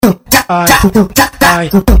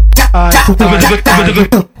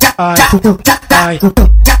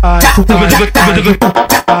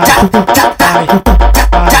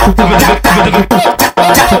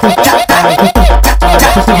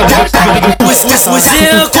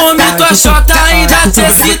Você come tua xota, ainda te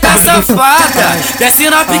excita safada. Desce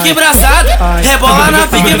na pique embraçada, rebola na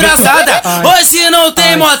pique embraçada. Hoje não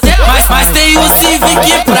tem motel, mas tem o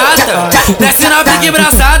Civic Prata. Desce na pique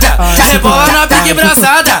embraçada, rebola na pique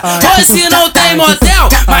embraçada. Hoje não tem motel,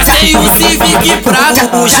 mas tem o Civic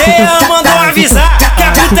Prata. O Jean mandou avisar que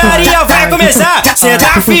a putaria vai começar. Cê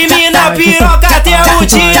tá firme na piroca até o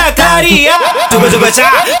dia clarear.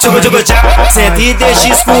 Cê te deixa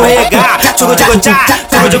escorregar.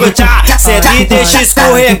 Cê te deixa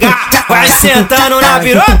escorregar. Vai sentando na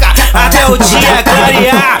piroca até o dia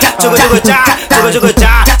clarear.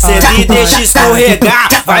 Cê te deixa escorregar.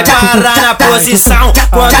 Vai parar na posição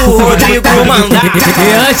quando o Rodrigo mandar.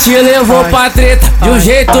 E antes levou pra treta de um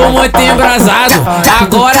jeito muito embrasado.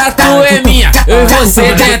 Agora tu é minha, eu e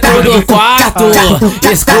você dentro do quarto.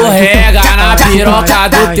 Escorrega na piroca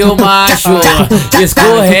do teu macho.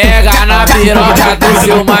 Escorrega na piroca do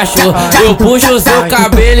seu macho. Eu puxo o seu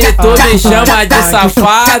cabelo e tu me chama de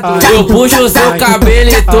safado. Eu puxo o seu cabelo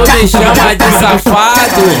e tu me chama de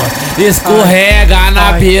safado. Escorrega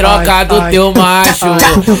na piroca do teu macho.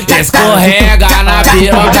 Escorrega na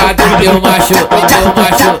piroca do teu macho. Teu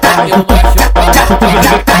macho, teu macho.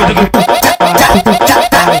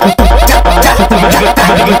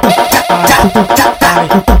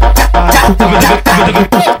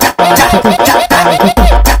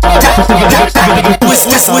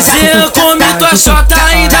 Você come tua xota,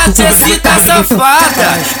 ainda te excita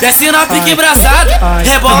safada. Desce na pique embraçada,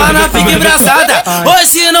 rebola na pique embraçada.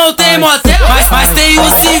 Hoje não tem motel, mas tem o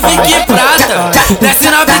Civic Prata. Desce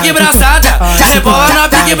na pique embraçada, rebola na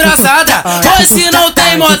pique embraçada. Hoje não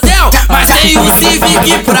tem motel, mas tem o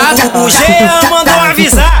Civic Prata. O Jean mandou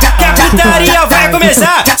avisar que a putaria vai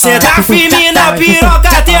começar. Cê tá firme na piroca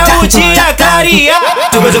até o dia clarear.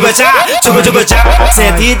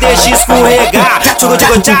 Cê te deixa escorregar.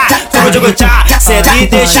 Cê te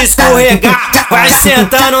deixa escorregar. Vai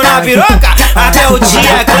sentando na piroca até o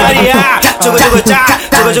dia clarear.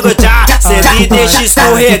 Cê te deixa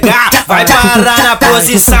escorregar. Vai parar na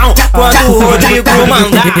posição quando o Rodrigo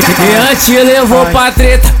mandar. E antes levou pra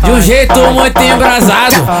treta de um jeito muito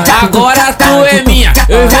embrasado. Agora tu é minha,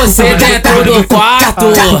 eu e você dentro do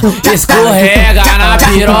quarto. Escorrega na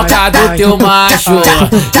piroca do teu macho.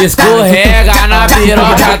 Escorrega na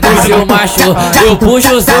piroca do seu macho. Eu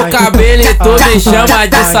puxo o seu cabelo e tu me chama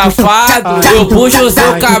de safado. Eu puxo o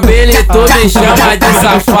seu cabelo e tu me chama de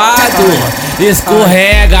safado.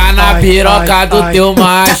 Escorrega na piroca do teu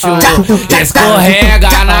macho. Escorrega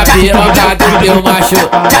na piroca do teu macho.